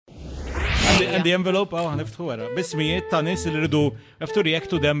And the envelope, niftħu għara. Bismijiet ta' nis li rridu have to react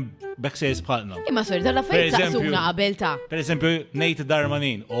to them backstage bħalna. Imma sorry, dal-affarijiet taqsuna qabel ta'. Per eżempju, Nate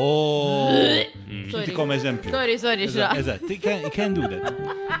Darmanin. Tikom eżempju. Sorry, xra. Eżatt, you can do that.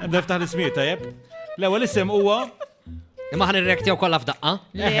 Nibda ftaħ l-ismijiet tajjeb. L-ewwel isem huwa Imma ħan irrektjaw kollha f'daqqa?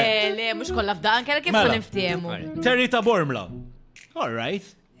 Le, mhux kollha f'daqqa, kera kif kun niftiemu. Terry ta' Bormla. All right.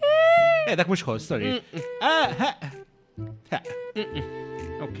 Dak mhux ħoss, sorry.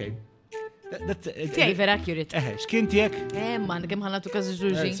 Okay. Tiegħi vera accurate. X'kien tiegħek? Man, kemm ħanna tu każi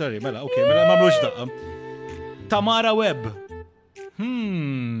ġuġi. Sorry, mela, okay, mela m'għamlux daqqa. Tamara Webb.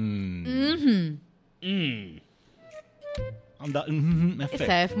 Għanda, effekt.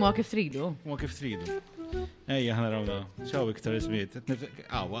 Issa f'ma kif tridu. Ma kif tridu. Ejja, ħana rawna. Xaw iktar ismiet.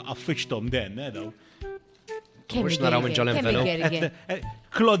 Affiċtom den, daw. Mux naraw minn ġol envelope.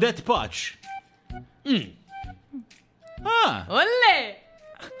 Claudette Patch. Olle!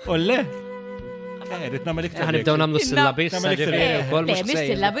 Olle? Rrit namel iktar. Ħanibdaw namlu s-sillabi, Mish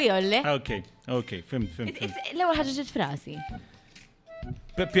sillabi, olle. Ok, fimt. L-ewwel ħaġa ġiet frasi.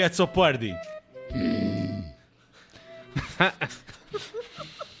 Piazza Pardi.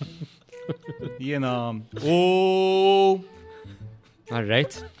 Jena. All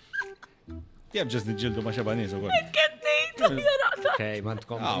right. Jeb ġaz nġildu ma xabaniz u għol. Okay, ma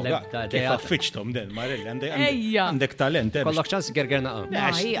tkom lebda kif affiċtom den, Marelli, Ejja. għandek talent. Kollok ċans gerger naqa.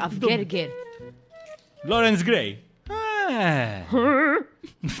 Għaf gerger. Lawrence Gray.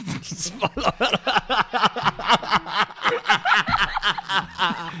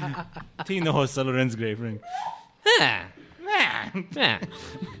 Tina hossa Lawrence Gray, Frank.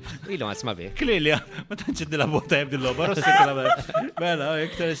 Ilu għasma bi. Klilja, ma tanċi d-la-bota jibdi l-loba, rossi bella,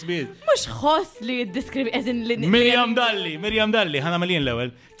 iktar isbid. Mux ħoss li jiddeskrivi, eżin li... Miriam Dalli, ħana malin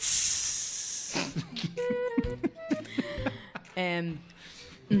l-ewel.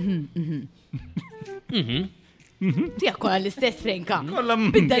 Tija kolla l-istess, Franka. Kolla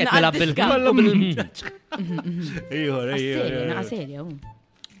Biddalna għal-diska. Ejħor. Serja.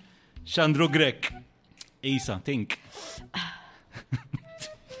 Xandru Grek. Isa, think.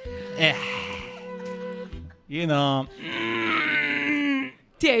 Jena...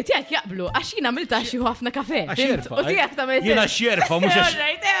 Tijak jaqblu, għax jina milta xie ħafna kafe. Xjerfa. U tijak ta' mezz. Jena xjerfa, mux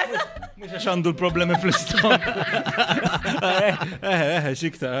għax għandu l-problemi fl-istom.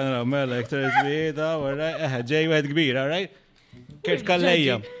 Xikta, mela, iktar izbida, ġej għed kbir, right? Kert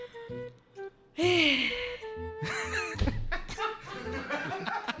kallejja.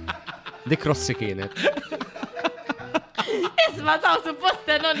 Dik Rossi kienet. Isma taw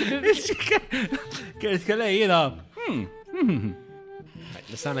supposta non. Kert kallejja, jena.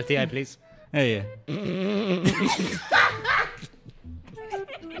 L-sana tijaj, please. Ejje.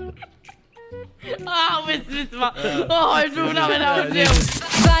 Isma. Ġuna minna.